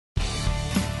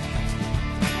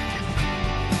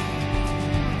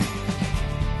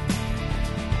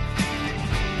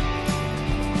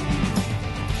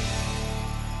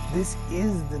This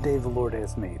is the day the Lord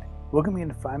has made. Welcome again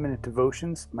to 5-Minute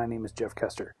Devotions. My name is Jeff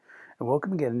Kester, and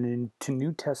welcome again to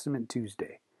New Testament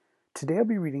Tuesday. Today I'll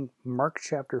be reading Mark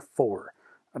chapter 4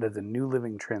 out of the New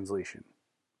Living Translation.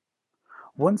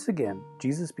 Once again,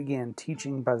 Jesus began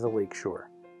teaching by the lake shore.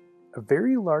 A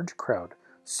very large crowd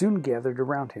soon gathered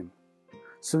around him,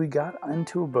 so he got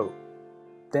into a boat.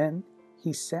 Then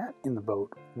he sat in the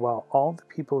boat while all the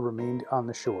people remained on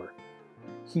the shore.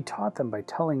 He taught them by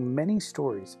telling many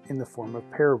stories in the form of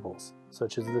parables,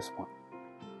 such as this one.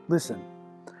 Listen,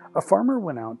 a farmer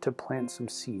went out to plant some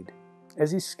seed.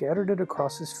 As he scattered it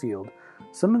across his field,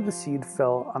 some of the seed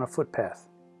fell on a footpath,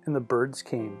 and the birds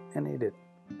came and ate it.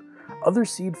 Other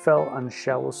seed fell on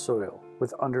shallow soil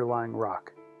with underlying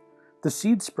rock. The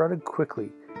seed sprouted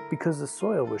quickly because the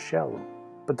soil was shallow,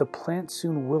 but the plant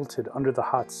soon wilted under the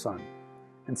hot sun,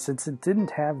 and since it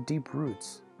didn't have deep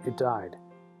roots, it died.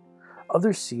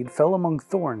 Other seed fell among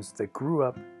thorns that grew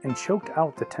up and choked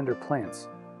out the tender plants,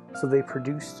 so they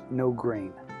produced no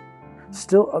grain.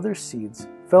 Still other seeds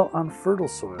fell on fertile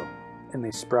soil, and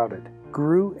they sprouted,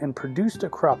 grew, and produced a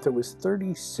crop that was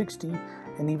 30, 60,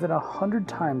 and even 100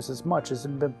 times as much as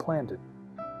had been planted.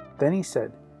 Then he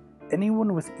said,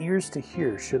 "Anyone with ears to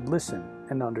hear should listen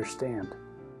and understand."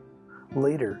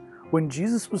 Later, when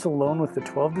Jesus was alone with the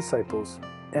 12 disciples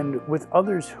and with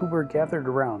others who were gathered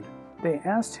around, they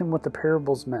asked him what the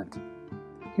parables meant.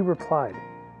 He replied,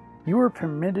 "You are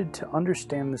permitted to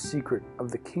understand the secret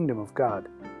of the kingdom of God.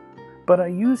 But I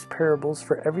use parables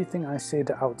for everything I say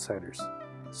to outsiders,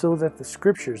 so that the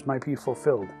scriptures might be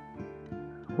fulfilled.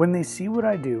 When they see what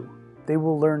I do, they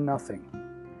will learn nothing.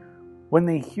 When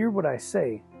they hear what I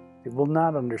say, they will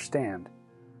not understand.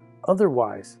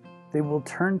 Otherwise, they will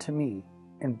turn to me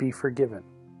and be forgiven."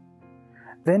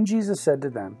 Then Jesus said to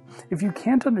them, "If you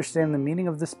can't understand the meaning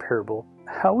of this parable,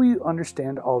 how will you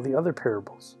understand all the other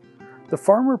parables? The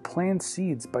farmer plants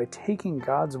seeds by taking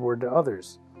God's word to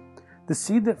others. The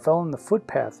seed that fell in the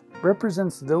footpath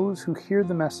represents those who hear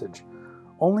the message,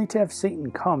 only to have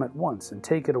Satan come at once and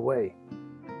take it away.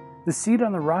 The seed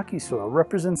on the rocky soil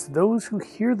represents those who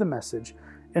hear the message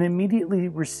and immediately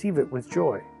receive it with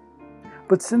joy.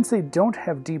 But since they don't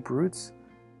have deep roots,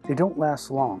 they don't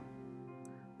last long.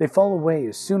 They fall away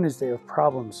as soon as they have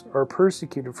problems or are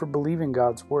persecuted for believing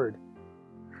God's word.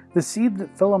 The seed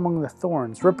that fell among the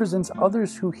thorns represents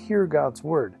others who hear God's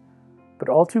word, but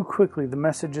all too quickly the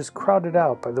message is crowded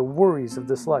out by the worries of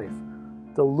this life,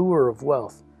 the lure of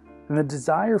wealth, and the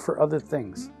desire for other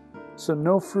things, so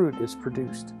no fruit is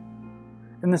produced.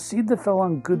 And the seed that fell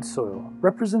on good soil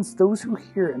represents those who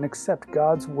hear and accept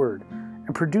God's word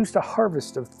and produced a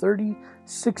harvest of 30,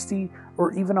 60,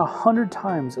 or even 100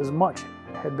 times as much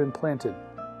had been planted."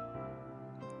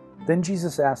 Then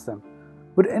Jesus asked them,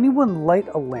 "Would anyone light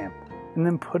a lamp and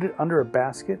then put it under a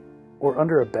basket or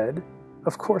under a bed?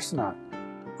 Of course not.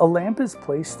 A lamp is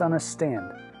placed on a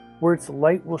stand where its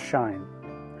light will shine.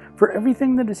 For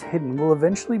everything that is hidden will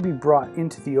eventually be brought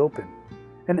into the open,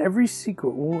 and every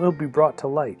secret will be brought to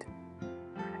light.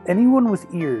 Anyone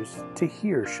with ears to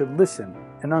hear should listen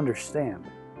and understand."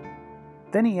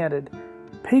 Then he added,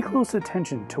 "Pay close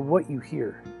attention to what you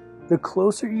hear. The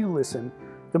closer you listen,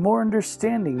 the more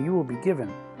understanding you will be given,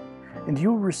 and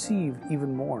you will receive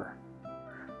even more.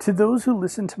 To those who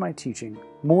listen to my teaching,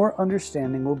 more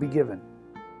understanding will be given.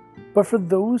 But for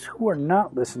those who are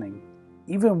not listening,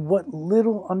 even what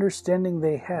little understanding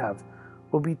they have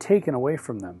will be taken away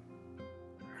from them."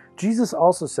 Jesus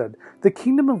also said, "The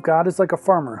kingdom of God is like a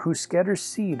farmer who scatters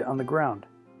seed on the ground.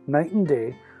 Night and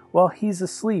day, while he's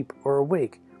asleep or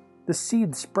awake, the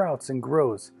seed sprouts and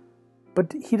grows,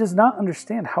 but he does not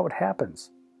understand how it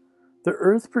happens. The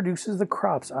earth produces the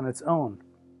crops on its own.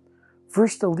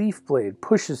 First a leaf blade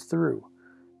pushes through,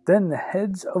 then the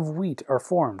heads of wheat are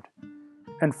formed,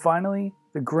 and finally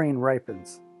the grain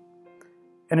ripens.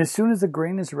 And as soon as the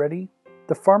grain is ready,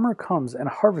 the farmer comes and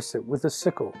harvests it with a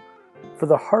sickle, for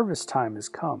the harvest time is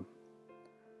come."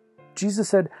 Jesus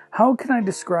said, "How can I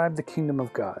describe the kingdom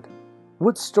of God?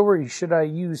 What story should I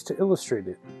use to illustrate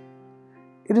it?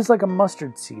 It is like a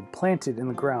mustard seed planted in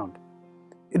the ground.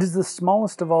 It is the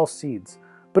smallest of all seeds,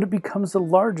 but it becomes the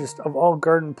largest of all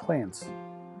garden plants.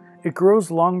 It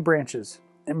grows long branches,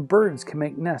 and birds can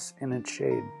make nests in its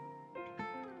shade."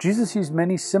 Jesus used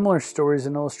many similar stories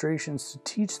and illustrations to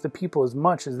teach the people as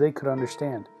much as they could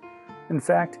understand. In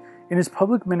fact, in his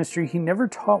public ministry, he never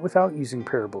taught without using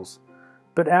parables.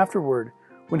 But afterward,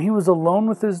 when he was alone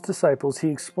with his disciples, he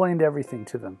explained everything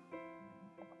to them.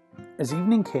 As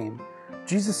evening came,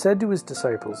 Jesus said to his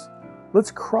disciples, "Let's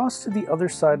cross to the other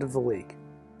side of the lake."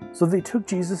 So they took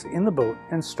Jesus in the boat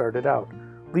and started out,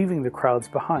 leaving the crowds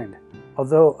behind,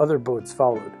 although other boats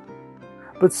followed.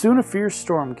 But soon a fierce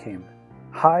storm came.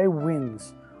 High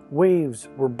winds, waves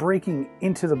were breaking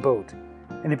into the boat,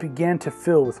 and it began to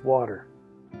fill with water.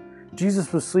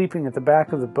 Jesus was sleeping at the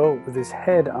back of the boat with his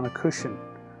head on a cushion.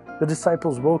 The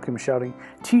disciples woke him, shouting,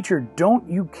 "Teacher, don't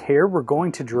you care we're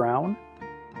going to drown?"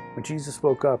 When Jesus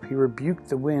woke up, he rebuked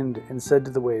the wind and said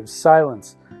to the waves,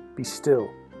 "Silence, be still."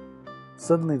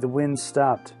 Suddenly the wind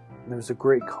stopped, and there was a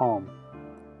great calm.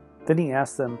 Then he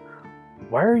asked them,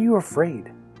 "Why are you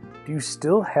afraid? Do you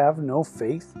still have no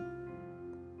faith?"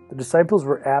 The disciples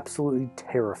were absolutely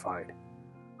terrified.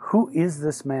 "Who is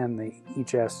this man?" they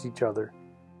each asked each other.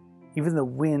 Even the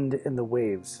wind and the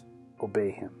waves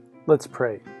obey him. Let's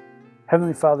pray.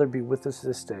 Heavenly Father, be with us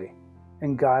this day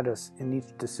and guide us in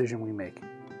each decision we make.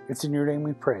 It's in your name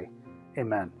we pray.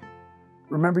 Amen.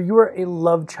 Remember, you are a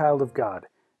loved child of God.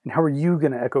 And how are you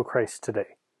going to echo Christ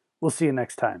today? We'll see you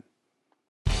next time.